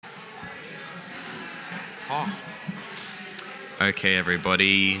Okay,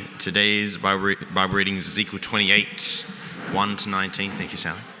 everybody. Today's Bible reading is Ezekiel 28, 1 to 19. Thank you,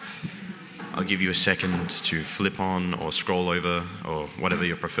 Sally. I'll give you a second to flip on or scroll over or whatever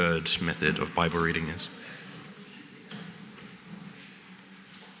your preferred method of Bible reading is.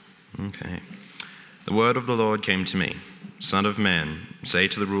 Okay. The word of the Lord came to me. Son of man, say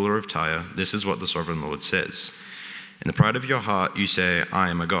to the ruler of Tyre, this is what the sovereign Lord says. In the pride of your heart you say, I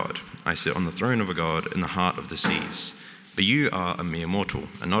am a god. I sit on the throne of a god in the heart of the seas. But you are a mere mortal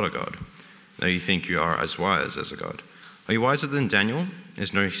and not a god, though you think you are as wise as a god. Are you wiser than Daniel?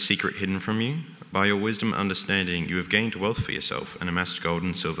 Is no secret hidden from you? By your wisdom and understanding you have gained wealth for yourself and amassed gold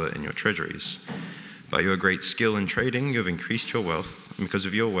and silver in your treasuries. By your great skill in trading you have increased your wealth, and because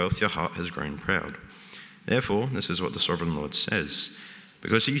of your wealth your heart has grown proud. Therefore, this is what the sovereign Lord says.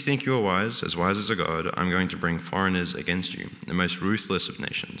 Because you think you are wise as a god, I'm going to bring foreigners against you, the most ruthless of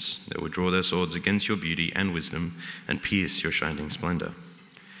nations. They will draw their swords against your beauty and wisdom and pierce your shining splendor.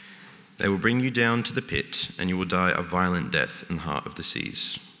 They will bring you down to the pit, and you will die a violent death in the heart of the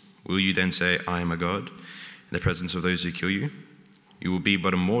seas. Will you then say, I am a god, in the presence of those who kill you? You will be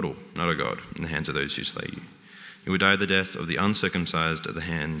but a mortal, not a god, in the hands of those who slay you. You will die the death of the uncircumcised at the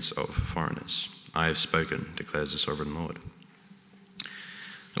hands of foreigners. I have spoken, declares the sovereign Lord.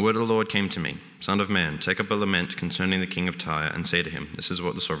 The word of the Lord came to me. Son of man, take up a lament concerning the king of Tyre and say to him, this is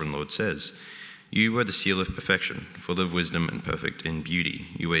what the sovereign Lord says. You were the seal of perfection, full of wisdom and perfect in beauty.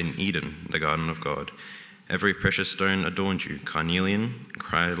 You were in Eden, the garden of God. Every precious stone adorned you, carnelian,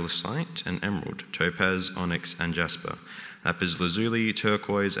 chrysolite, and emerald, topaz, onyx, and jasper, lapis lazuli,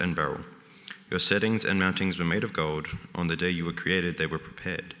 turquoise, and beryl. Your settings and mountings were made of gold. On the day you were created, they were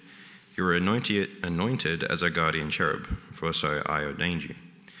prepared. You were anointed as a guardian cherub, for so I ordained you.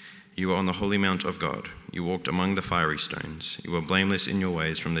 You were on the holy mount of God. You walked among the fiery stones. You were blameless in your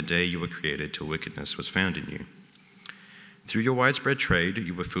ways from the day you were created till wickedness was found in you. Through your widespread trade,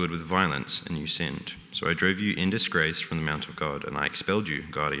 you were filled with violence, and you sinned. So I drove you in disgrace from the mount of God, and I expelled you,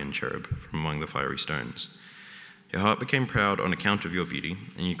 guardian cherub, from among the fiery stones. Your heart became proud on account of your beauty,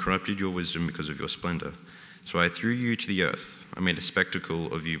 and you corrupted your wisdom because of your splendor. So I threw you to the earth. I made a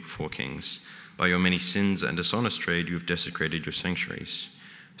spectacle of you before kings. By your many sins and dishonest trade, you have desecrated your sanctuaries.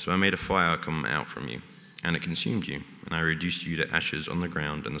 So I made a fire come out from you, and it consumed you, and I reduced you to ashes on the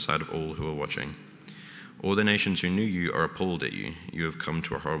ground in the sight of all who are watching. All the nations who knew you are appalled at you. You have come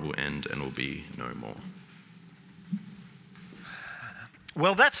to a horrible end and will be no more.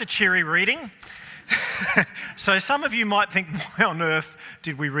 Well, that's a cheery reading. So some of you might think, why on earth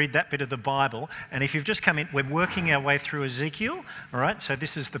did we read that bit of the Bible? And if you've just come in, we're working our way through Ezekiel, all right? So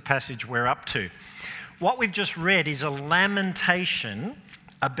this is the passage we're up to. What we've just read is a lamentation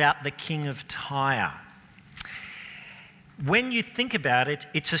about the king of Tyre. When you think about it,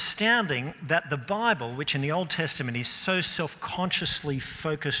 it's astounding that the Bible, which in the Old Testament is so self-consciously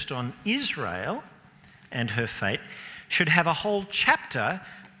focused on Israel and her fate, should have a whole chapter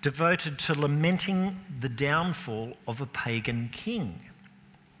devoted to lamenting the downfall of a pagan king.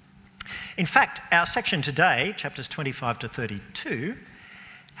 In fact, our section today, chapters 25 to 32,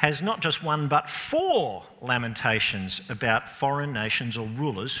 has not just one but 4 lamentations about foreign nations or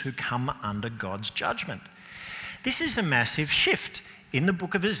rulers who come under God's judgment. This is a massive shift in the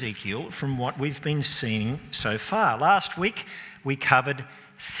book of Ezekiel from what we've been seeing so far. Last week we covered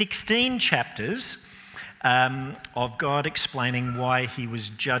 16 chapters of God explaining why he was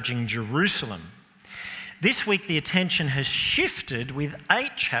judging Jerusalem. This week the attention has shifted with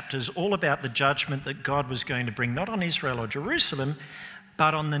 8 chapters all about the judgment that God was going to bring not on Israel or Jerusalem,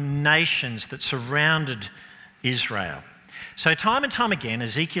 but on the nations that surrounded Israel. So time and time again,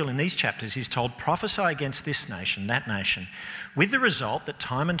 Ezekiel in these chapters is told, prophesy against this nation, that nation, with the result that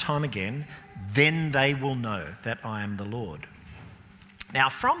time and time again, then they will know that I am the Lord. Now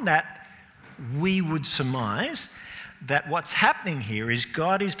from that, we would surmise that what's happening here is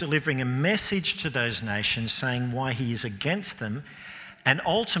God is delivering a message to those nations saying why he is against them and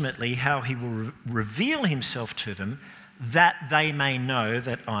ultimately how he will reveal himself to them that they may know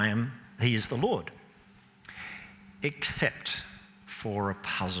that he is the Lord. Except for a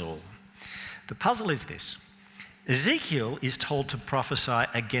puzzle. The puzzle is this. Ezekiel is told to prophesy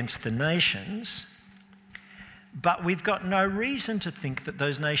against the nations, but we've got no reason to think that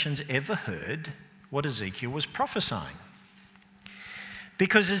those nations ever heard what Ezekiel was prophesying.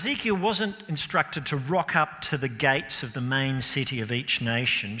 Because Ezekiel wasn't instructed to rock up to the gates of the main city of each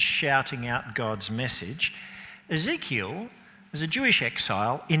nation shouting out God's message. Ezekiel was a Jewish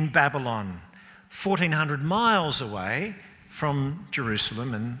exile in Babylon, 1,400 miles away from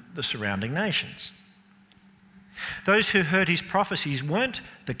Jerusalem and the surrounding nations. Those who heard his prophecies weren't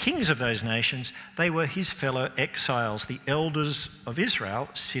the kings of those nations, they were his fellow exiles, the elders of Israel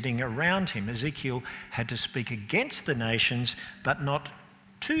sitting around him. Ezekiel had to speak against the nations, but not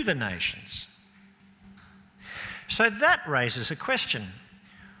to the nations. So that raises a question.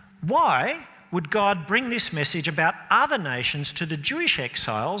 Why would God bring this message about other nations to the Jewish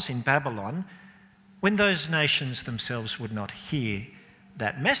exiles in Babylon when those nations themselves would not hear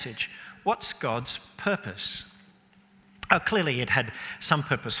that message? What's God's purpose? Oh, clearly it had some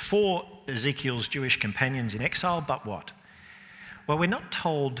purpose for Ezekiel's Jewish companions in exile, but what? Well, we're not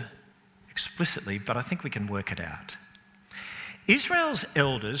told explicitly, but I think we can work it out. Israel's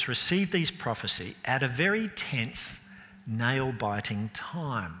elders received these prophecies at a very tense, nail-biting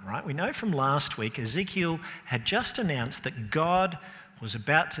time, right? We know from last week, Ezekiel had just announced that God was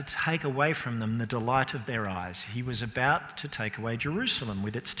about to take away from them the delight of their eyes. He was about to take away Jerusalem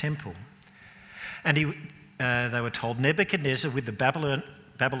with its temple. And they were told Nebuchadnezzar with the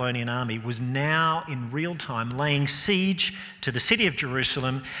Babylonian army was now in real time laying siege to the city of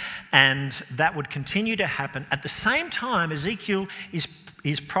Jerusalem, and that would continue to happen. At the same time, Ezekiel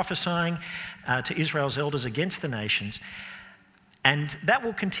is prophesying to Israel's elders against the nations, and that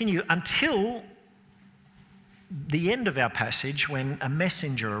will continue until the end of our passage when a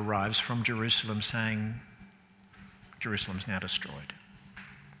messenger arrives from Jerusalem saying, Jerusalem's now destroyed.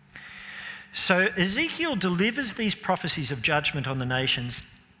 So Ezekiel delivers these prophecies of judgment on the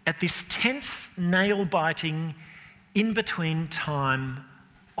nations at this tense, nail-biting, in-between time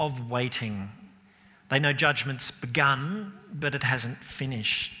of waiting. They know judgment's begun, but it hasn't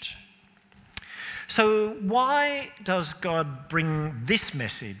finished. So why does God bring this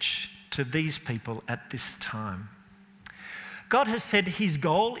message to these people at this time? God has said his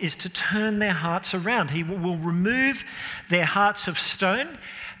goal is to turn their hearts around. He will remove their hearts of stone,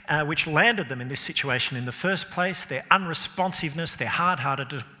 which landed them in this situation in the first place, their unresponsiveness, their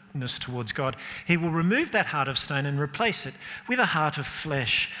hard-heartedness towards God. He will remove that heart of stone and replace it with a heart of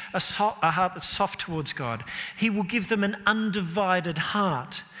flesh, a heart that's soft towards God. He will give them an undivided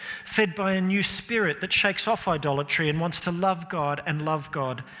heart, fed by a new spirit that shakes off idolatry and wants to love God and love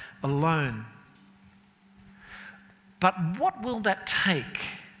God alone. But what will that take?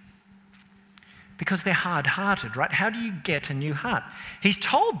 Because they're hard-hearted, right? How do you get a new heart? He's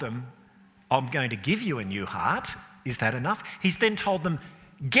told them, I'm going to give you a new heart. Is that enough? He's then told them,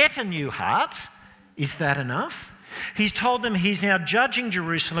 get a new heart. Is that enough? He's told them he's now judging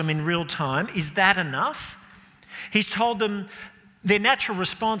Jerusalem in real time. Is that enough? He's told them their natural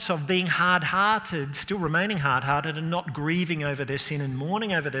response of being hard-hearted, still remaining hard-hearted and not grieving over their sin and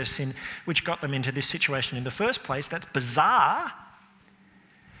mourning over their sin, which got them into this situation in the first place. That's bizarre.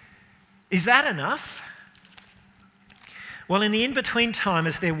 Is that enough? Well, in the in-between time,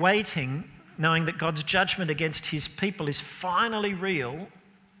 as they're waiting, knowing that God's judgment against his people is finally real,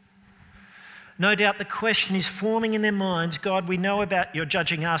 no doubt the question is forming in their minds, God, we know about your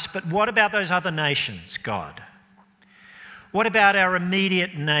judging us, but what about those other nations, God? What about our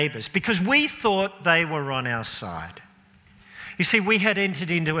immediate neighbours? Because we thought they were on our side. You see, we had entered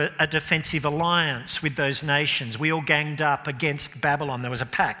into a defensive alliance with those nations. We all ganged up against Babylon. There was a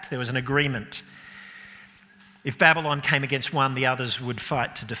pact, there was an agreement. If Babylon came against one, the others would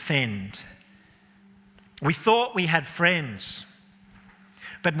fight to defend. We thought we had friends.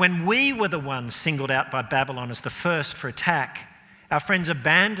 But when we were the ones singled out by Babylon as the first for attack, our friends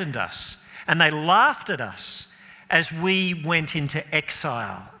abandoned us and they laughed at us as we went into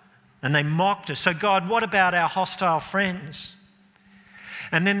exile and they mocked us. So God, what about our hostile friends?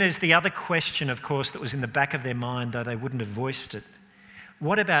 And then there's the other question, of course, that was in the back of their mind, though they wouldn't have voiced it.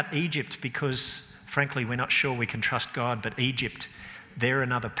 What about Egypt? Because, frankly, we're not sure we can trust God, but Egypt, they're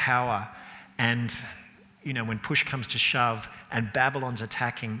another power. And, you know, when push comes to shove and Babylon's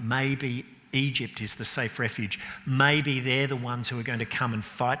attacking, maybe Egypt is the safe refuge. Maybe they're the ones who are going to come and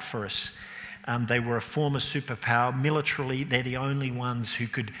fight for us. They were a former superpower. Militarily, they're the only ones who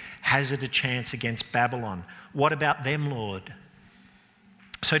could hazard a chance against Babylon. What about them, Lord?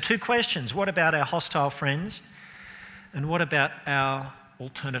 So 2 questions. What about our hostile friends? And what about our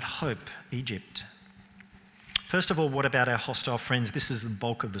alternate hope, Egypt? First of all, what about our hostile friends? This is the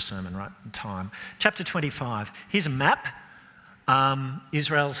bulk of the sermon, right? Time. Chapter 25. Here's a map.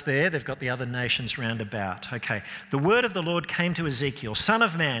 Israel's there. They've got the other nations round about. Okay. The word of the Lord came to Ezekiel. Son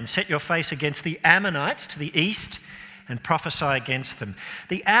of man, set your face against the Ammonites to the east and prophesy against them.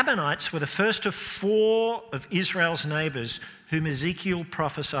 The Ammonites were the first of 4 of Israel's neighbours whom Ezekiel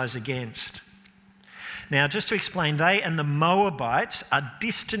prophesies against. Now, just to explain, they and the Moabites are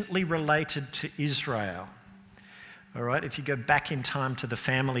distantly related to Israel. All right, if you go back in time to the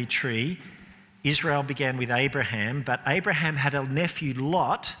family tree, Israel began with Abraham, but Abraham had a nephew,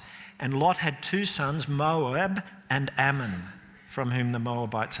 Lot, and Lot had two sons, Moab and Ammon, from whom the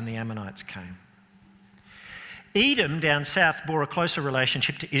Moabites and the Ammonites came. Edom down south bore a closer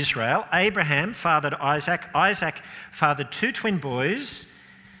relationship to Israel. Abraham fathered Isaac. Isaac fathered two twin boys,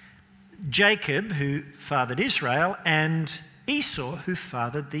 Jacob, who fathered Israel, and Esau, who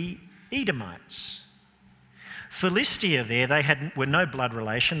fathered the Edomites. Philistia there, were no blood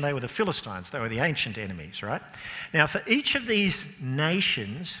relation. They were the Philistines. They were the ancient enemies, right? Now, for each of these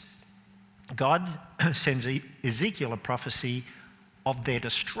nations, God sends Ezekiel a prophecy of their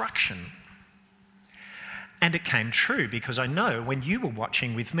destruction. And it came true, because I know when you were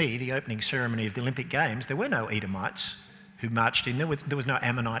watching with me the opening ceremony of the Olympic Games, there were no Edomites who marched in. There was no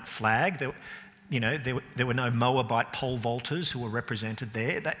Ammonite flag. There were no Moabite pole vaulters who were represented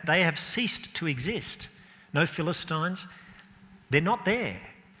there. They have ceased to exist. No Philistines. They're not there.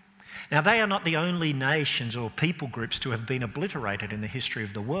 Now, they are not the only nations or people groups to have been obliterated in the history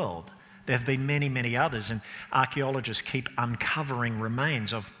of the world. There have been many, many others, and archaeologists keep uncovering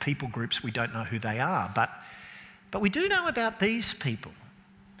remains of people groups. We don't know who they are, but we do know about these people.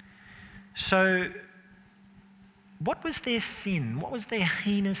 So, what was their sin? What was their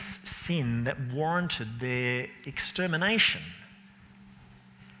heinous sin that warranted their extermination?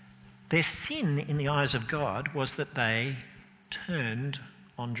 Their sin in the eyes of God was that they turned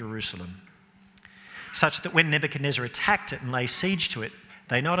on Jerusalem, such that when Nebuchadnezzar attacked it and lay siege to it,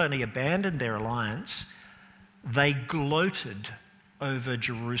 they not only abandoned their alliance, they gloated over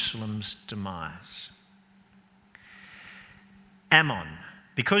Jerusalem's demise. Ammon,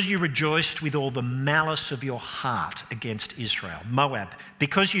 because you rejoiced with all the malice of your heart against Israel. Moab,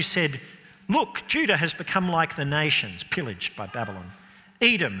 because you said, look, Judah has become like the nations, pillaged by Babylon.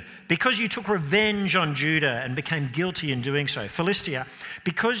 Edom, because you took revenge on Judah and became guilty in doing so. Philistia,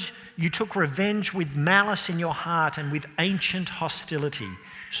 because you took revenge with malice in your heart and with ancient hostility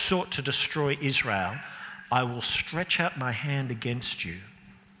sought to destroy Israel, I will stretch out my hand against you.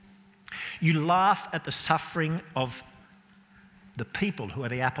 You laugh at the suffering of the people who are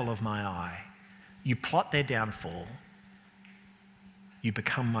the apple of my eye. You plot their downfall. You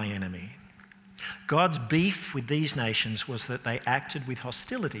become my enemy. God's beef with these nations was that they acted with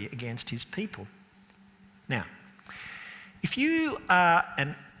hostility against his people. Now, if you are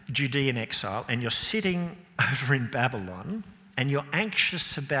a Judean exile and you're sitting over in Babylon and you're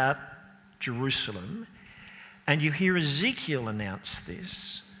anxious about Jerusalem and you hear Ezekiel announce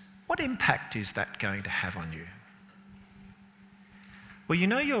this, what impact is that going to have on you? Well, you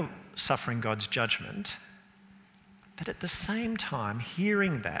know you're suffering God's judgment, but at the same time,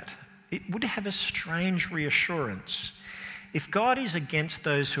 hearing that, it would have a strange reassurance. If God is against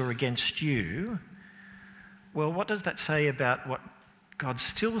those who are against you, well, what does that say about what God's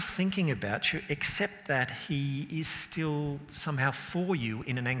still thinking about you, except that he is still somehow for you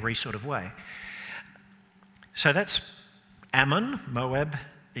in an angry sort of way? So that's Ammon, Moab,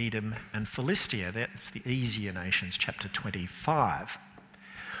 Edom, and Philistia. That's the easier nations, chapter 25.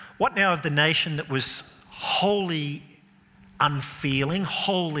 What now of the nation that was wholly unfeeling,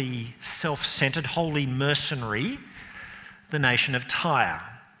 wholly self-centered, wholly mercenary, the nation of Tyre,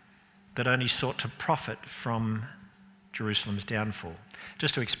 that only sought to profit from Jerusalem's downfall?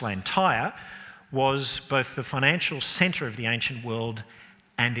 Just to explain, Tyre was both the financial centre of the ancient world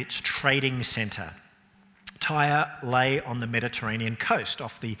and its trading centre. Tyre lay on the Mediterranean coast,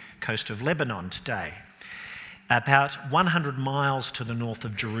 off the coast of Lebanon today, about 100 miles to the north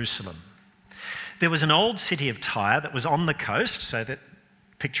of Jerusalem. There was an old city of Tyre that was on the coast, so that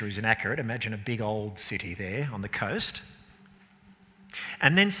picture is inaccurate. Imagine a big old city there on the coast.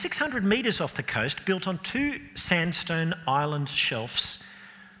 And then 600 metres off the coast, built on two sandstone island shelves,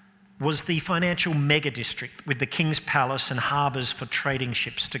 was the financial mega district with the King's Palace and harbours for trading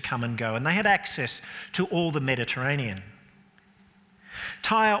ships to come and go. And they had access to all the Mediterranean.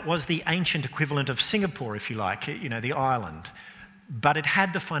 Tyre was the ancient equivalent of Singapore, if you like, the island. But it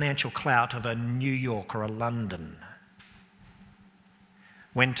had the financial clout of a New York or a London.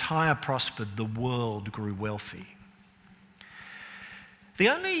 When Tyre prospered, the world grew wealthy. The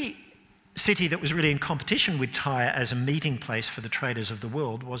only city that was really in competition with Tyre as a meeting place for the traders of the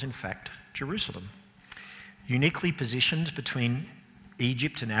world was, in fact, Jerusalem. Uniquely positioned between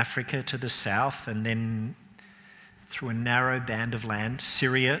Egypt and Africa to the south, and then through a narrow band of land,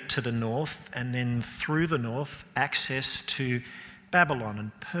 Syria to the north, and then through the north, access to Babylon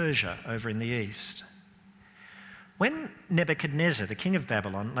and Persia over in the east. When Nebuchadnezzar, the king of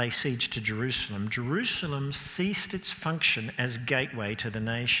Babylon, lay siege to Jerusalem, Jerusalem ceased its function as gateway to the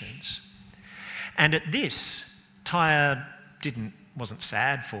nations. And at this, Tyre wasn't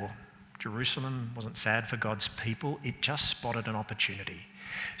sad for Jerusalem wasn't sad for God's people, it just spotted an opportunity.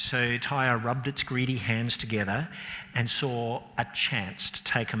 So Tyre rubbed its greedy hands together and saw a chance to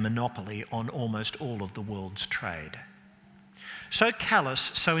take a monopoly on almost all of the world's trade. So callous,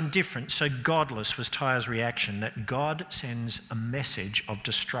 so indifferent, so godless was Tyre's reaction that God sends a message of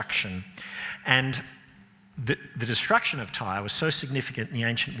destruction. And the destruction of Tyre was so significant in the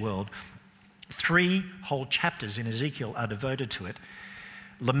ancient world, 3 whole chapters in Ezekiel are devoted to it,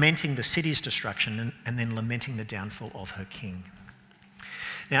 lamenting the city's destruction and then lamenting the downfall of her king.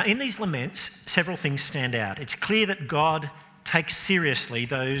 Now, in these laments, several things stand out. It's clear that God takes seriously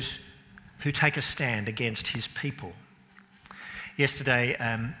those who take a stand against his people. Yesterday,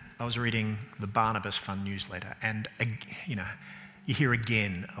 I was reading the Barnabas Fund newsletter, and you hear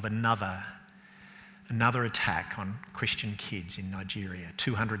again of another attack on Christian kids in Nigeria,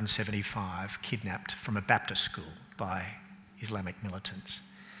 275 kidnapped from a Baptist school by Islamic militants.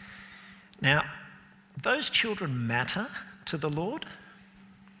 Now, those children matter to the Lord,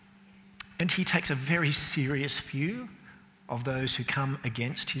 and he takes a very serious view of those who come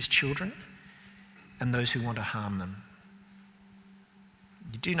against his children and those who want to harm them.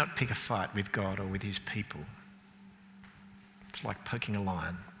 You do not pick a fight with God or with his people. It's like poking a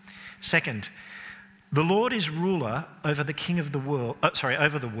lion. Second, the Lord is ruler over the king of the world,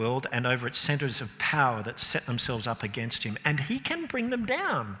 over the world and over its centres of power that set themselves up against him, and he can bring them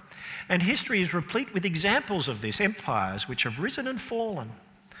down. And history is replete with examples of this, empires which have risen and fallen,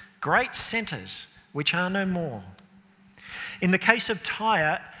 great centres which are no more. In the case of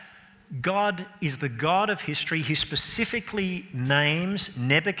Tyre, God is the God of history. He specifically names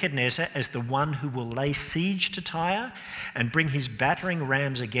Nebuchadnezzar as the one who will lay siege to Tyre and bring his battering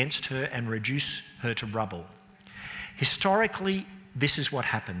rams against her and reduce her to rubble. Historically, this is what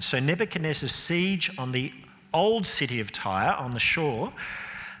happens. So Nebuchadnezzar's siege on the old city of Tyre on the shore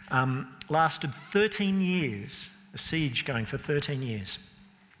lasted 13 years, a siege going for 13 years.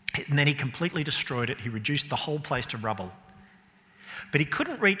 And then he completely destroyed it. He reduced the whole place to rubble. But he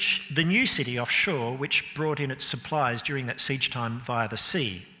couldn't reach the new city offshore, which brought in its supplies during that siege time via the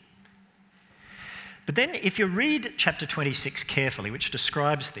sea. But then if you read chapter 26 carefully, which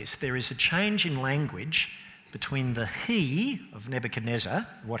describes this, there is a change in language between the he of Nebuchadnezzar,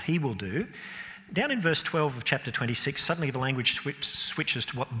 what he will do. Down in verse 12 of chapter 26, suddenly the language switches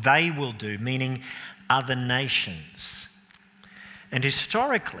to what they will do, meaning other nations. And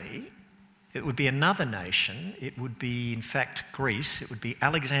historically, it would be another nation. It would be, in fact, Greece. It would be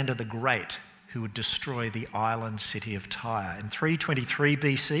Alexander the Great who would destroy the island city of Tyre. In 323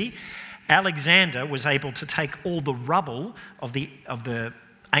 BC, Alexander was able to take all the rubble of the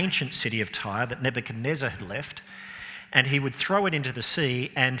ancient city of Tyre that Nebuchadnezzar had left, and he would throw it into the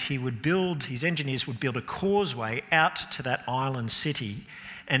sea, and his engineers would build a causeway out to that island city,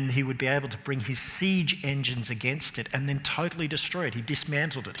 and he would be able to bring his siege engines against it and then totally destroy it. He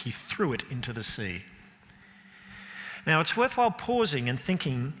dismantled it. He threw it into the sea. Now, it's worthwhile pausing and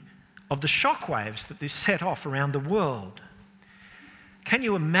thinking of the shockwaves that this set off around the world. Can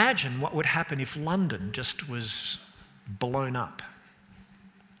you imagine what would happen if London just was blown up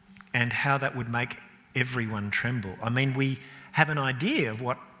and how that would make everyone tremble? I mean, we have an idea of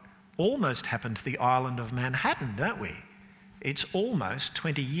what almost happened to the island of Manhattan, don't we? It's almost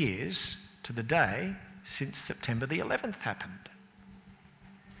 20 years to the day since September the 11th happened.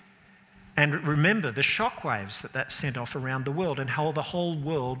 And remember the shockwaves that sent off around the world and how the whole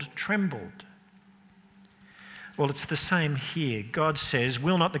world trembled. Well, it's the same here. God says,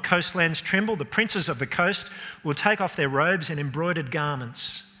 will not the coastlands tremble? The princes of the coast will take off their robes and embroidered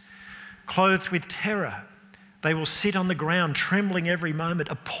garments. Clothed with terror, they will sit on the ground, trembling every moment,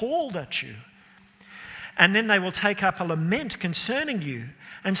 appalled at you. And then they will take up a lament concerning you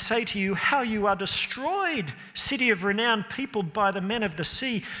and say to you, how you are destroyed, city of renown, peopled by the men of the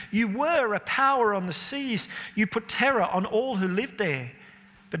sea. You were a power on the seas. You put terror on all who lived there.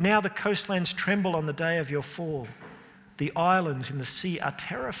 But now the coastlands tremble on the day of your fall. The islands in the sea are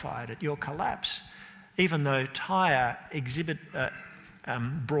terrified at your collapse. Even though Tyre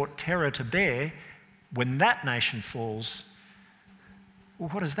brought terror to bear, when that nation falls, well,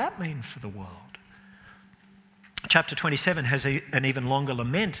 what does that mean for the world? Chapter 27 has an even longer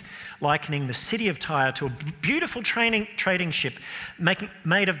lament, likening the city of Tyre to a beautiful trading ship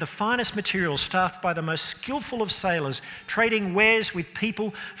made of the finest materials, staffed by the most skillful of sailors, trading wares with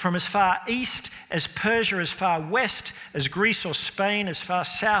people from as far east as Persia, as far west as Greece or Spain, as far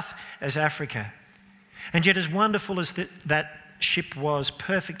south as Africa. And yet as wonderful as that ship was,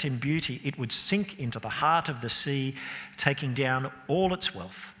 perfect in beauty, it would sink into the heart of the sea, taking down all its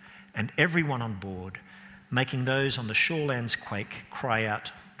wealth and everyone on board, making those on the shorelands quake, cry out,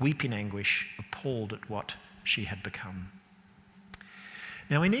 weep in anguish, appalled at what she had become.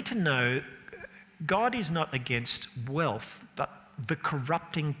 Now we need to know God is not against wealth, but the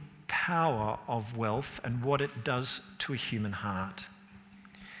corrupting power of wealth and what it does to a human heart.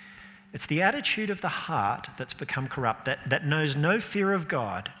 It's the attitude of the heart that's become corrupt, that knows no fear of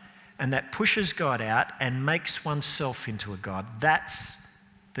God and that pushes God out and makes oneself into a god. That's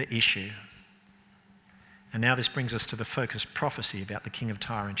the issue. And now this brings us to the focused prophecy about the king of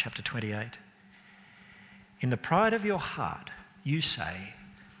Tyre in chapter 28. In the pride of your heart, you say,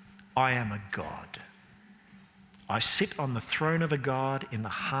 I am a god. I sit on the throne of a god in the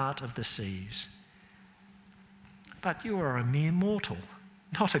heart of the seas. But you are a mere mortal,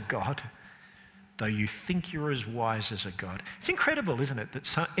 not a god, though you think you're as wise as a god. It's incredible, isn't it,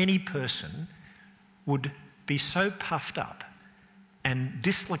 that any person would be so puffed up and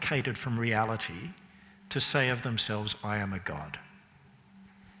dislocated from reality to say of themselves, I am a god.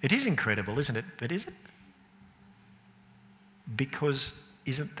 It is incredible, isn't it? But is it? Because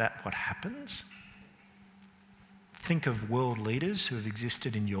isn't that what happens? Think of world leaders who have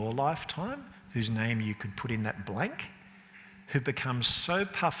existed in your lifetime, whose name you could put in that blank, who become so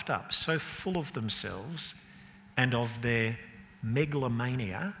puffed up, so full of themselves and of their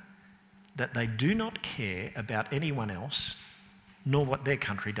megalomania that they do not care about anyone else, nor what their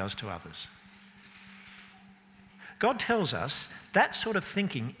country does to others. God tells us that sort of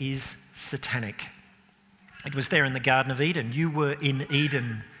thinking is satanic. It was there in the Garden of Eden. You were in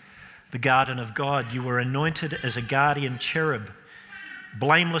Eden, the garden of God. You were anointed as a guardian cherub,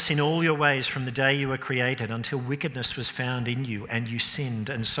 blameless in all your ways from the day you were created until wickedness was found in you and you sinned.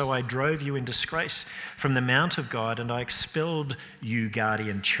 And so I drove you in disgrace from the mount of God and I expelled you,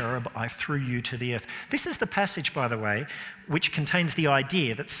 guardian cherub. I threw you to the earth. This is the passage, by the way, which contains the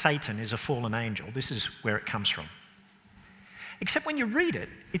idea that Satan is a fallen angel. This is where it comes from. Except when you read it,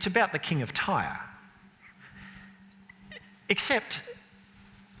 it's about the king of Tyre. Except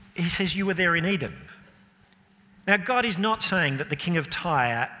he says you were there in Eden. Now, God is not saying that the king of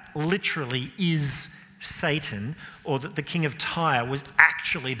Tyre literally is Satan or that the king of Tyre was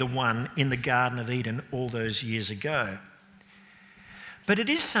actually the one in the Garden of Eden all those years ago. But it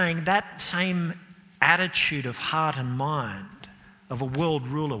is saying that same attitude of heart and mind of a world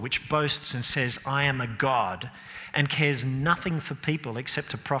ruler which boasts and says, I am a god, and cares nothing for people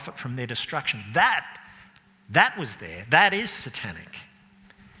except to profit from their destruction. That was there. That is satanic.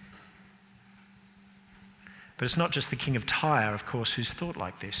 But it's not just the king of Tyre, of course, who's thought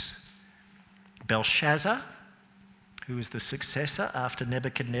like this. Belshazzar, who was the successor after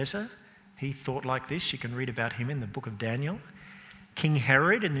Nebuchadnezzar, he thought like this. You can read about him in the book of Daniel. King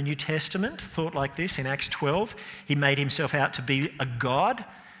Herod in the New Testament thought like this in Acts 12. He made himself out to be a god,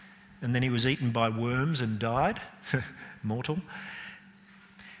 and then he was eaten by worms and died. Mortal.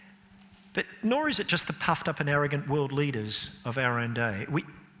 But nor is it just the puffed up and arrogant world leaders of our own day.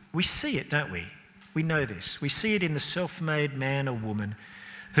 We see it, don't we? We know this. We see it in the self-made man or woman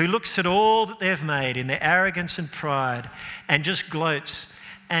who looks at all that they've made in their arrogance and pride and just gloats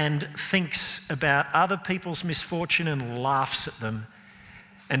and thinks about other people's misfortune and laughs at them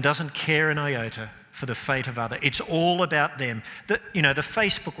and doesn't care an iota for the fate of others. It's all about them. The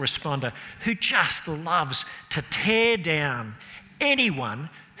Facebook responder who just loves to tear down anyone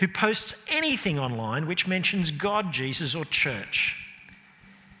who posts anything online which mentions God, Jesus, or church.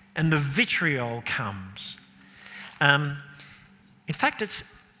 And the vitriol comes. In fact,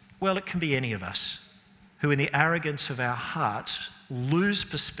 it can be any of us who in the arrogance of our hearts lose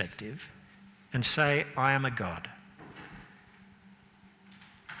perspective and say, I am a god.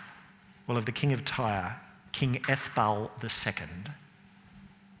 Well, of the king of Tyre, King Ethbal II,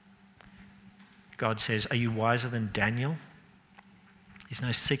 God says, are you wiser than Daniel? Is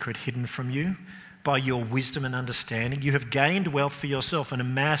no secret hidden from you? By your wisdom and understanding, you have gained wealth for yourself and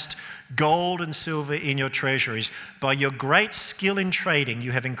amassed gold and silver in your treasuries. By your great skill in trading,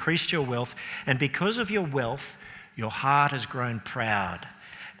 you have increased your wealth, and because of your wealth, your heart has grown proud.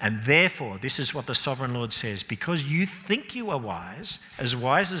 And therefore, this is what the sovereign Lord says, because you think you are wise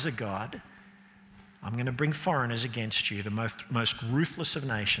as a god, I'm going to bring foreigners against you, the most ruthless of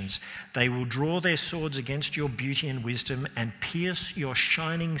nations. They will draw their swords against your beauty and wisdom and pierce your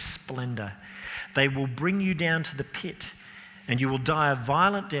shining splendor. They will bring you down to the pit, and you will die a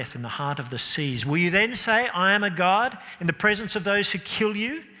violent death in the heart of the seas. Will you then say, I am a god, in the presence of those who kill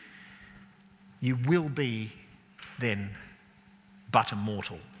you? You will be then but a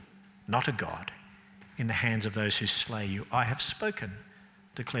mortal, not a god, in the hands of those who slay you. I have spoken,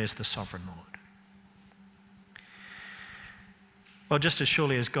 declares the sovereign Lord. Well, just as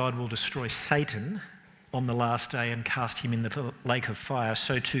surely as God will destroy Satan on the last day and cast him in the lake of fire,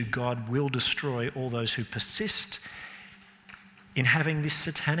 so too God will destroy all those who persist in having this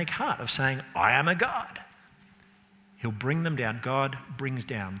satanic heart of saying, I am a God. He'll bring them down. God brings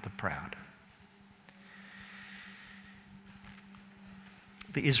down the proud.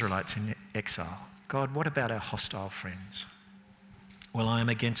 The Israelites in exile. God, what about our hostile friends? Well, I am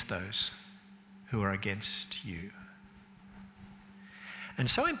against those who are against you. And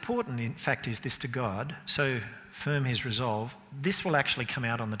so important, in fact, is this to God, so firm his resolve, this will actually come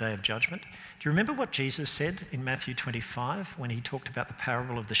out on the day of judgment. Do you remember what Jesus said in Matthew 25 when he talked about the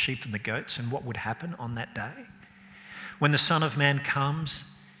parable of the sheep and the goats and what would happen on that day? When the Son of Man comes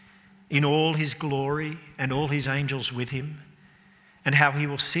in all his glory and all his angels with him, and how he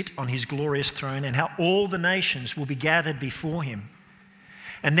will sit on his glorious throne, and how all the nations will be gathered before him,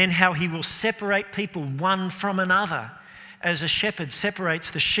 and then how he will separate people one from another, as a shepherd separates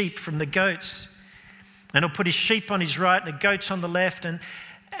the sheep from the goats. And he'll put his sheep on his right and the goats on the left, and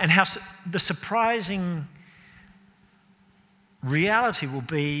how the surprising reality will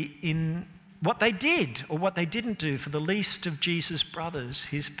be in what they did or what they didn't do for the least of Jesus' brothers,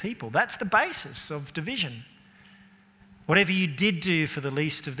 his people. That's the basis of division. Whatever you did do for the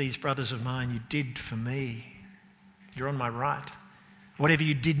least of these brothers of mine, you did for me. You're on my right. Whatever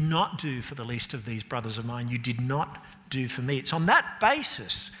you did not do for the least of these brothers of mine, you did not do for me. It's on that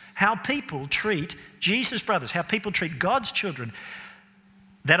basis how people treat Jesus' brothers, how people treat God's children,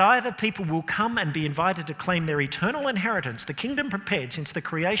 that either people will come and be invited to claim their eternal inheritance, the kingdom prepared since the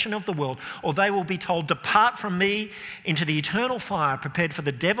creation of the world, or they will be told, depart from me into the eternal fire prepared for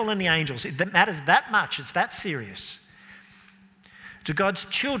the devil and the angels. It matters that much. It's that serious. To God's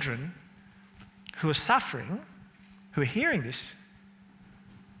children who are suffering, who are hearing this,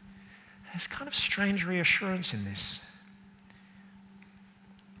 there's kind of strange reassurance in this.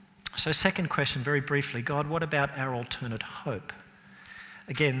 So, second question, very briefly, God, what about our alternate hope?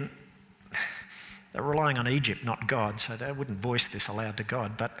 Again, they're relying on Egypt, not God, so they wouldn't voice this aloud to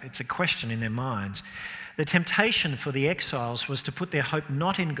God, but it's a question in their minds. The temptation for the exiles was to put their hope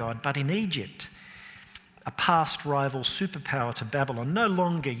not in God, but in Egypt, a past rival superpower to Babylon, no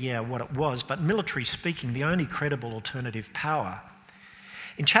longer, what it was, but military speaking, the only credible alternative power.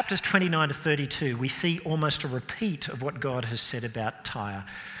 In chapters 29 to 32, we see almost a repeat of what God has said about Tyre.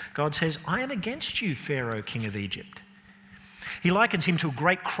 God says, I am against you, Pharaoh, king of Egypt. He likens him to a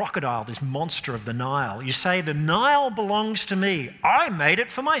great crocodile, this monster of the Nile. You say, the Nile belongs to me. I made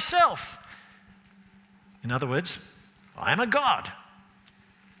it for myself. In other words, I am a god.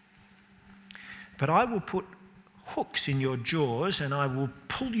 But I will put hooks in your jaws, and I will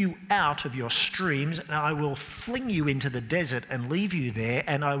pull you out of your streams, and I will fling you into the desert and leave you there,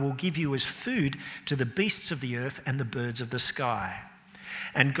 and I will give you as food to the beasts of the earth and the birds of the sky.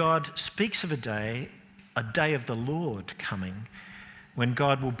 And God speaks of a day of the Lord coming, when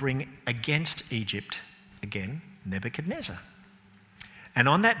God will bring against Egypt, again, Nebuchadnezzar. And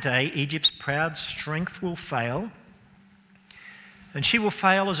on that day, Egypt's proud strength will fail, and she will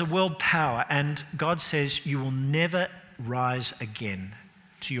fail as a world power. And God says, you will never rise again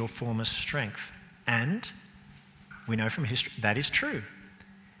to your former strength. And we know from history that is true.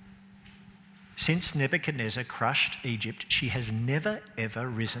 Since Nebuchadnezzar crushed Egypt, she has never, ever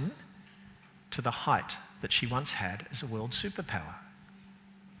risen to the height that she once had as a world superpower.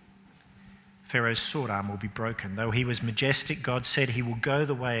 Pharaoh's sword arm will be broken. Though he was majestic, God said he will go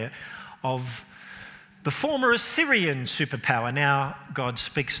the way of the former Assyrian superpower. Now God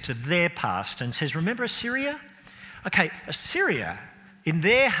speaks to their past and says, remember Assyria? Okay, Assyria, in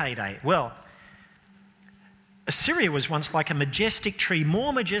their heyday, well, Assyria was once like a majestic tree,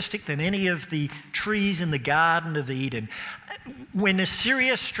 more majestic than any of the trees in the Garden of Eden. When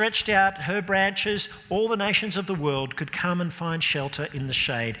Assyria stretched out her branches, all the nations of the world could come and find shelter in the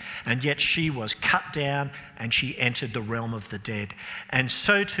shade, and yet she was cut down and she entered the realm of the dead. And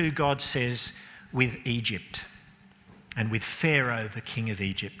so too God says with Egypt and with Pharaoh, the king of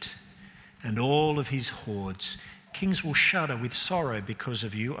Egypt, and all of his hordes. Kings will shudder with sorrow because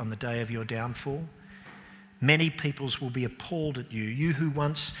of you on the day of your downfall. Many peoples will be appalled at you. You who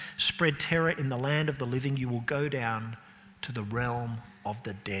once spread terror in the land of the living, you will go down to the realm of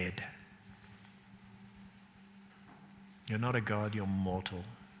the dead. You're not a god, you're mortal.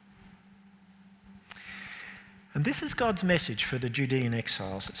 And this is God's message for the Judean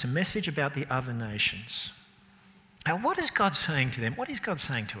exiles. It's a message about the other nations. Now, what is God saying to them? What is God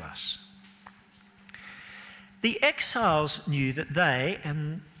saying to us? The exiles knew that they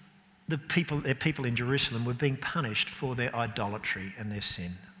and their people in Jerusalem were being punished for their idolatry and their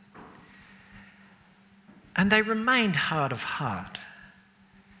sin. And they remained hard of heart.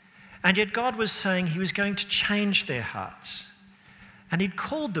 And yet God was saying he was going to change their hearts. And he'd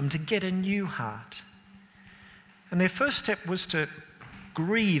called them to get a new heart. And their first step was to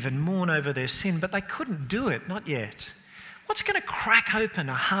grieve and mourn over their sin, but they couldn't do it, not yet. What's going to crack open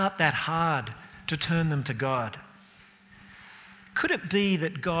a heart that hard to turn them to God? Could it be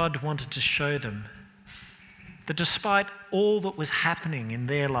that God wanted to show them that despite all that was happening in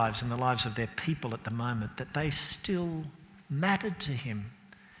their lives and the lives of their people at the moment, that they still mattered to him?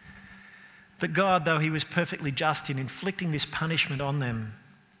 That God, though he was perfectly just in inflicting this punishment on them,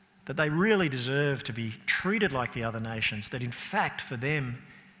 that they really deserved to be treated like the other nations, that in fact for them,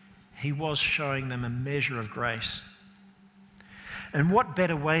 he was showing them a measure of grace. And what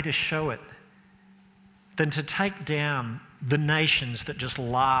better way to show it than to take down the nations that just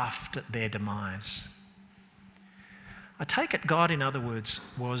laughed at their demise? I take it God, in other words,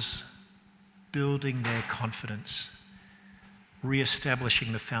 was building their confidence,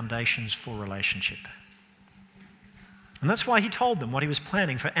 re-establishing the foundations for relationship. And that's why he told them what he was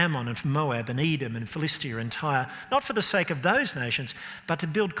planning for Ammon and for Moab and Edom and Philistia and Tyre, not for the sake of those nations, but to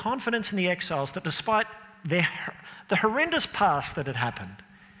build confidence in the exiles that despite the horrendous past that had happened,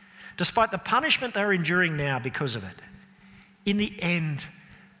 despite the punishment they were enduring now because of it, in the end,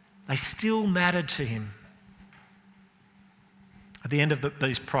 they still mattered to him. At the end of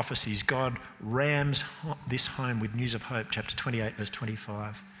these prophecies, God rams this home with news of hope, chapter 28, verse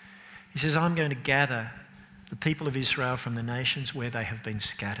 25. He says, I'm going to gather the people of Israel from the nations where they have been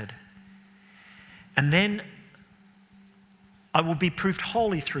scattered. And then I will be proved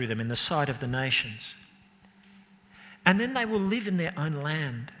holy through them in the sight of the nations. And then they will live in their own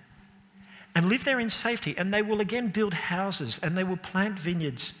land and live there in safety. And they will again build houses and they will plant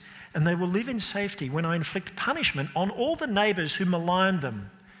vineyards and they will live in safety when I inflict punishment on all the neighbours who maligned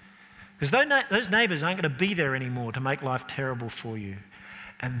them. Because those neighbours aren't going to be there anymore to make life terrible for you.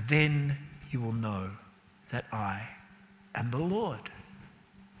 And then you will know that I am the Lord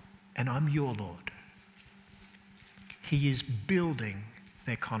and I'm your Lord. He is building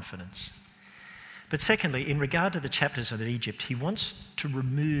their confidence. But secondly, in regard to the chapters of Egypt, he wants to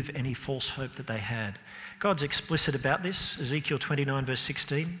remove any false hope that they had. God's explicit about this, Ezekiel 29 verse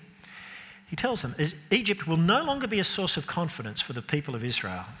 16. He tells them, Egypt will no longer be a source of confidence for the people of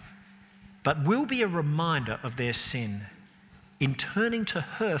Israel, but will be a reminder of their sin in turning to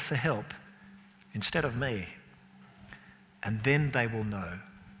her for help instead of me. And then they will know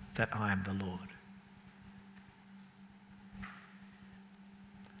that I am the Lord.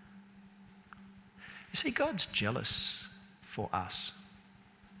 You see, God's jealous for us.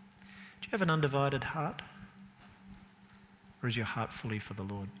 Do you have an undivided heart? Or is your heart fully for the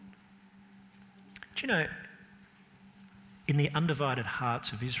Lord? Do you know, in the undivided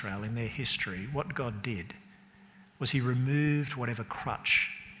hearts of Israel, in their history, what God did was he removed whatever crutch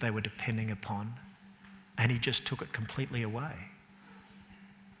they were depending upon and he just took it completely away.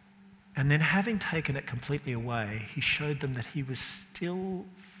 And then having taken it completely away, he showed them that he was still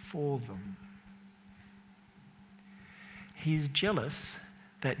for them. He is jealous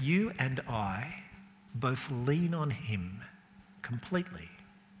that you and I both lean on him completely.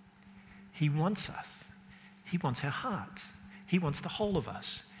 He wants us. He wants our hearts. He wants the whole of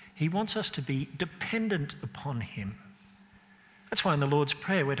us. He wants us to be dependent upon him. That's why in the Lord's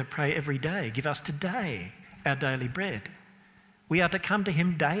Prayer we're to pray every day, give us today our daily bread. We are to come to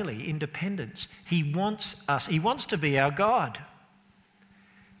him daily in dependence. He wants us. He wants to be our God.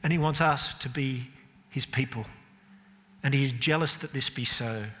 And he wants us to be his people. And he is jealous that this be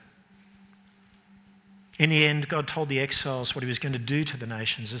so. In the end, God told the exiles what he was going to do to the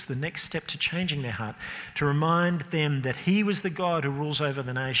nations as the next step to changing their heart, to remind them that he was the God who rules over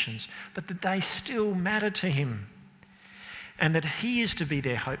the nations, but that they still matter to him. And that he is to be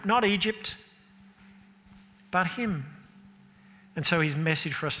their hope, not Egypt, but him. And so his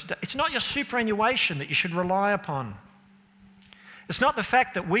message for us today, it's not your superannuation that you should rely upon. It's not the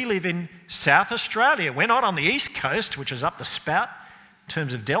fact that we live in South Australia. We're not on the east coast, which is up the spout in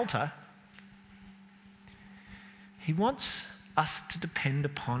terms of delta. He wants us to depend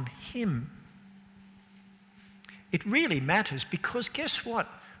upon him. It really matters because guess what?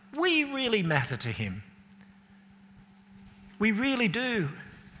 We really matter to him. We really do.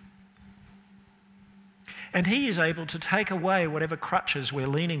 And he is able to take away whatever crutches we're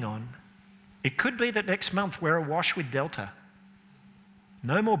leaning on. It could be that next month we're awash with delta.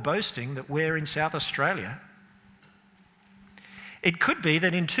 No more boasting that we're in South Australia. It could be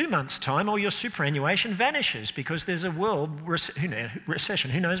that in 2 months' time all your superannuation vanishes because there's a world recession,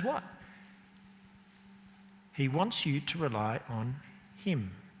 who knows what. He wants you to rely on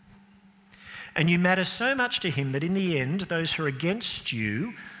him. And you matter so much to him that in the end, those who are against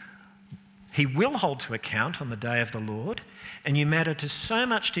you He will hold to account on the day of the Lord, and you matter to so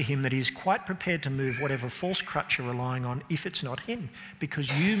much to him that he is quite prepared to move whatever false crutch you're relying on if it's not him,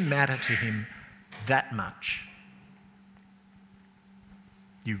 because you matter to him that much.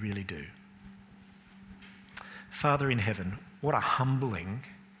 You really do. Father in heaven, what a humbling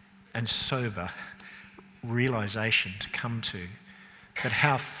and sober realisation to come to, that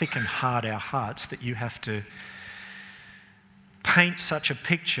how thick and hard our hearts that you have to paint such a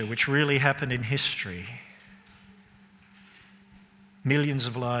picture which really happened in history. Millions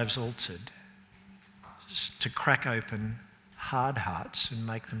of lives altered to crack open hard hearts and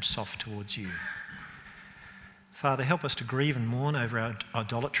make them soft towards you. Father, help us to grieve and mourn over our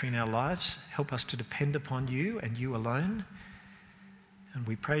idolatry in our lives. Help us to depend upon you and you alone. And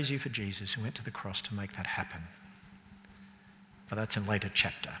we praise you for Jesus who went to the cross to make that happen. But that's a later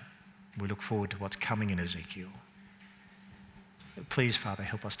chapter. We look forward to what's coming in Ezekiel. Please, Father,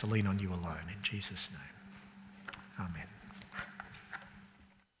 help us to lean on you alone. In Jesus' name. Amen.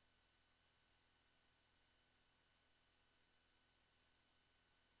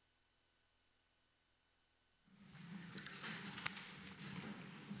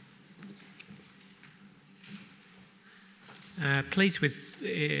 Please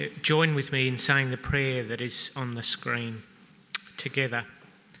join with me in saying the prayer that is on the screen together.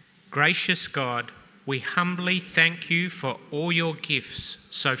 Gracious God, we humbly thank you for all your gifts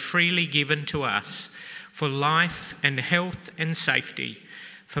so freely given to us, for life and health and safety,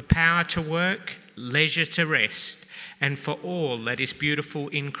 for power to work, leisure to rest, and for all that is beautiful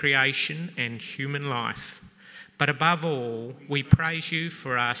in creation and human life. But above all, we praise you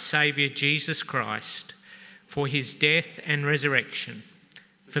for our Saviour Jesus Christ, for his death and resurrection,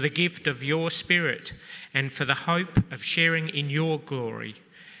 for the gift of your Spirit, and for the hope of sharing in your glory.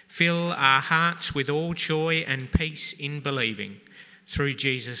 Fill our hearts with all joy and peace in believing, through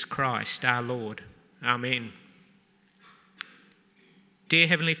Jesus Christ our Lord. Amen. Dear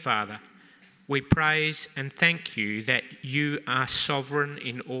Heavenly Father, we praise and thank you that you are sovereign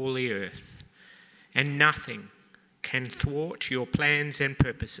in all the earth, and nothing can thwart your plans and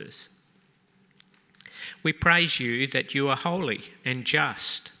purposes. We praise you that you are holy and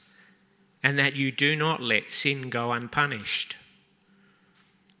just, and that you do not let sin go unpunished.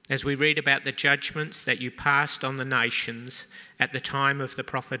 As we read about the judgments that you passed on the nations at the time of the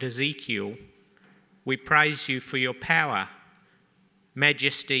prophet Ezekiel, we praise you for your power,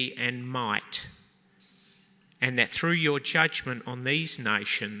 majesty, and might, and that through your judgment on these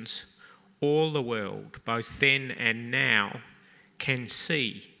nations, all the world, both then and now, can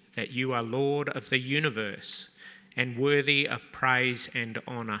see that you are Lord of the universe and worthy of praise and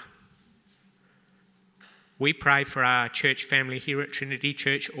honour. We pray for our church family here at Trinity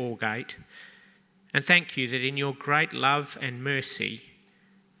Church Aldgate, and thank you that in your great love and mercy,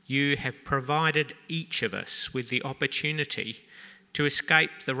 you have provided each of us with the opportunity to escape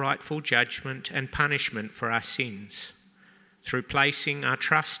the rightful judgment and punishment for our sins through placing our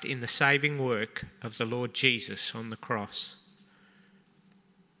trust in the saving work of the Lord Jesus on the cross.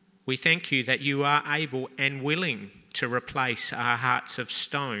 We thank you that you are able and willing to replace our hearts of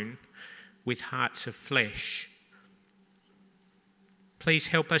stone with hearts of flesh. Please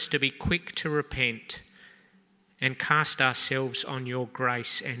help us to be quick to repent and cast ourselves on your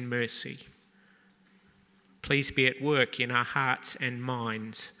grace and mercy. Please be at work in our hearts and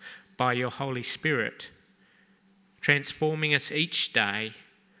minds by your Holy Spirit, transforming us each day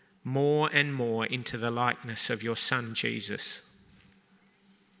more and more into the likeness of your Son, Jesus.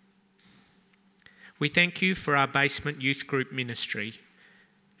 We thank you for our basement youth group ministry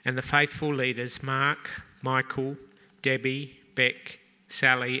and the faithful leaders Mark, Michael, Debbie, Beck,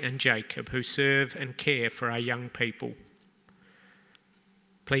 Sally and Jacob who serve and care for our young people.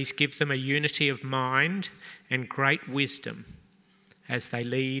 Please give them a unity of mind and great wisdom as they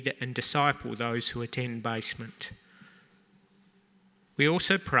lead and disciple those who attend basement. We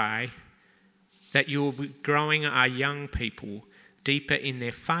also pray that you will be growing our young people deeper in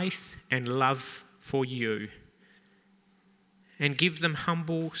their faith and love for you, and give them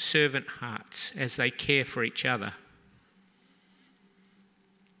humble servant hearts as they care for each other.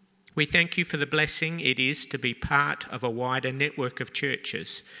 We thank you for the blessing it is to be part of a wider network of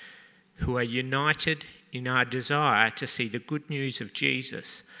churches who are united in our desire to see the good news of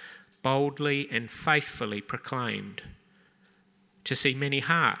Jesus boldly and faithfully proclaimed, to see many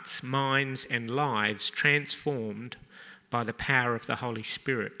hearts, minds, and lives transformed by the power of the Holy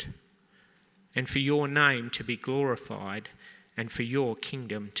Spirit, and for your name to be glorified and for your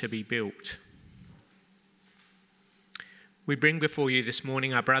kingdom to be built. We bring before you this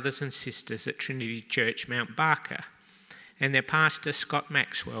morning our brothers and sisters at Trinity Church Mount Barker and their pastor Scott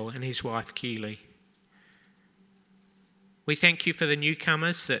Maxwell and his wife Keely. We thank you for the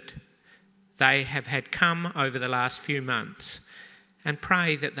newcomers that they have had come over the last few months, and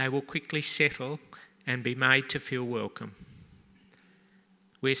pray that they will quickly settle and be made to feel welcome.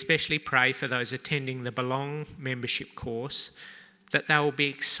 We especially pray for those attending the Belong membership course, that they will be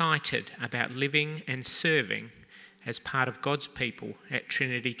excited about living and serving as part of God's people at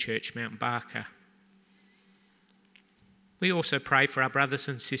Trinity Church Mount Barker. We also pray for our brothers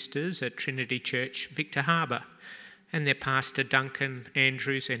and sisters at Trinity Church Victor Harbour and their pastor Duncan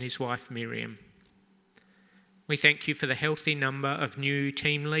Andrews and his wife Miriam. We thank you for the healthy number of new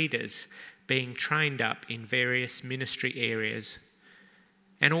team leaders being trained up in various ministry areas,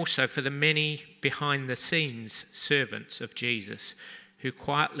 and also for the many behind-the-scenes servants of Jesus who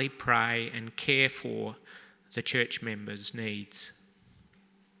quietly pray and care for the church members' needs.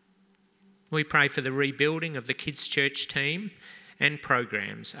 We pray for the rebuilding of the kids' church team and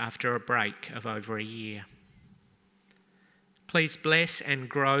programs after a break of over a year. Please bless and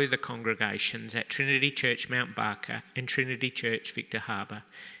grow the congregations at Trinity Church Mount Barker and Trinity Church Victor Harbour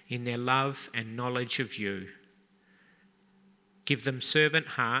in their love and knowledge of you. Give them servant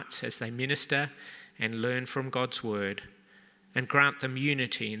hearts as they minister and learn from God's word, and grant them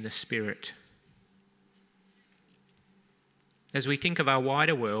unity in the Spirit. As we think of our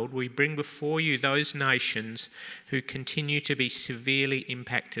wider world, we bring before you those nations who continue to be severely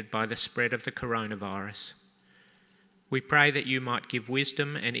impacted by the spread of the coronavirus. We pray that you might give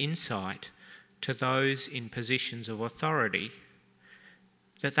wisdom and insight to those in positions of authority,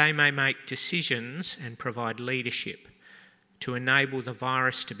 that they may make decisions and provide leadership to enable the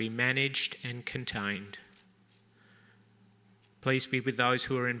virus to be managed and contained. Please be with those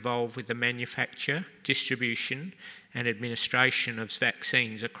who are involved with the manufacture, distribution, and administration of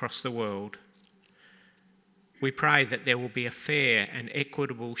vaccines across the world. We pray that there will be a fair and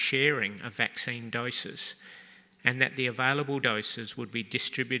equitable sharing of vaccine doses, and that the available doses would be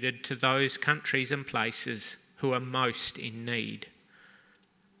distributed to those countries and places who are most in need.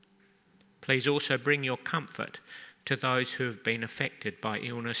 Please also bring your comfort to those who have been affected by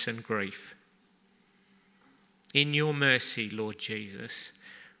illness and grief. In your mercy, Lord Jesus,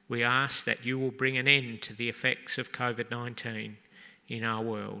 we ask that you will bring an end to the effects of COVID-19 in our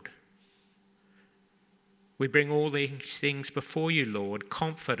world. We bring all these things before you, Lord,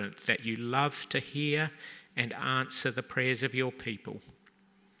 confident that you love to hear and answer the prayers of your people.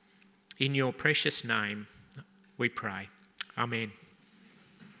 In your precious name, we pray. Amen.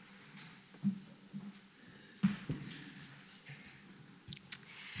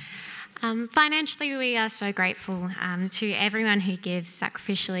 Financially, we are so grateful to everyone who gives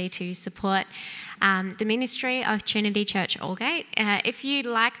sacrificially to support the ministry of Trinity Church Aldgate. If you'd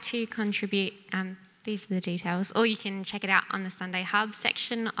like to contribute, these are the details, or you can check it out on the Sunday Hub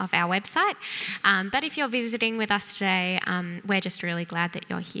section of our website. But if you're visiting with us today, we're just really glad that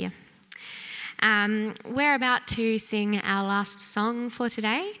you're here. We're about to sing our last song for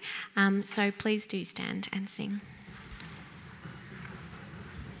today, so please do stand and sing.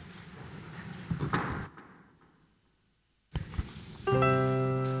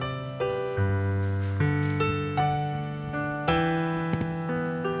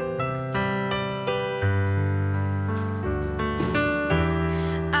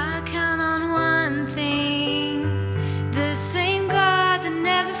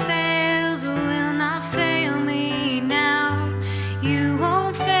 You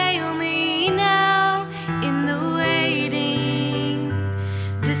won't fail me now in the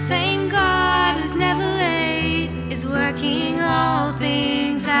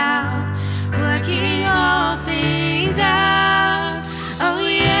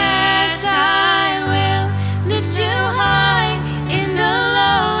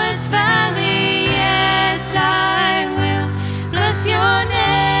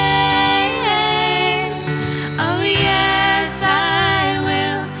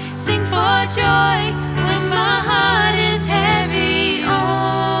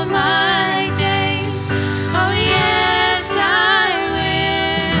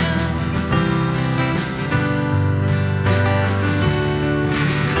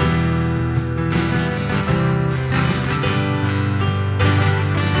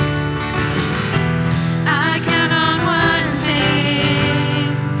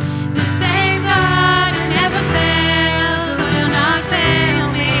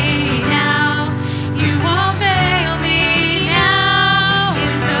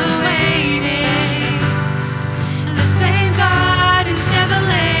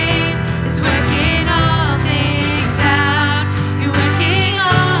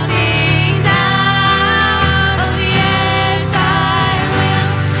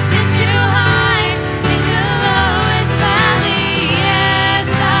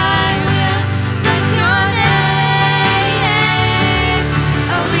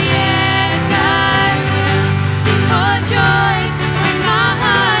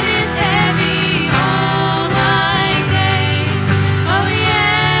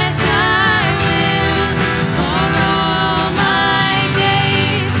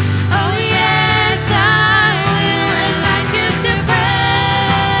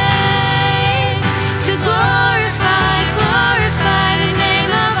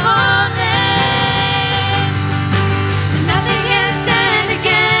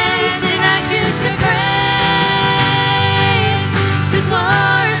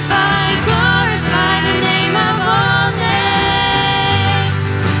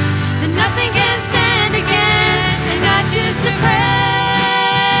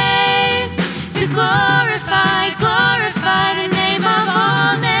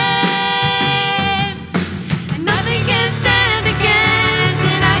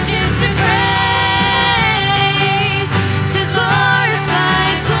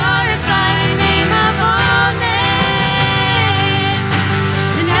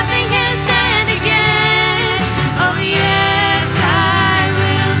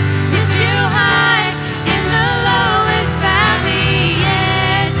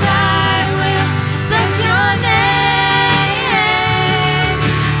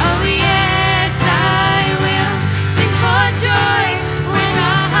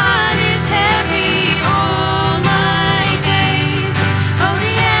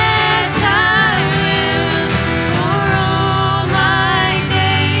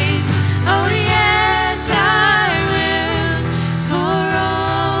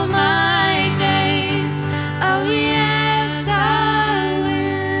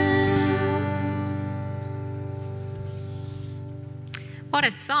What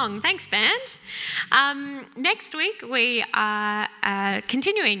a song. Thanks, band. Next week, we are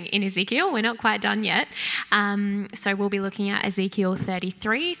continuing in Ezekiel. We're not quite done yet. So we'll be looking at Ezekiel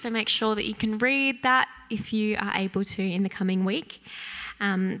 33. So make sure that you can read that if you are able to in the coming week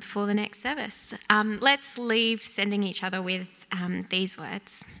for the next service. Let's leave sending each other with these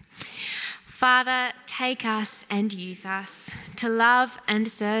words. Father, take us and use us to love and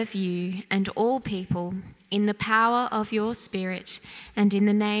serve you and all people in the power of your Spirit and in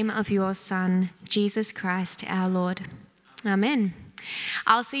the name of your Son, Jesus Christ, our Lord. Amen.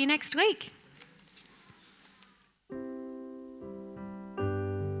 I'll see you next week.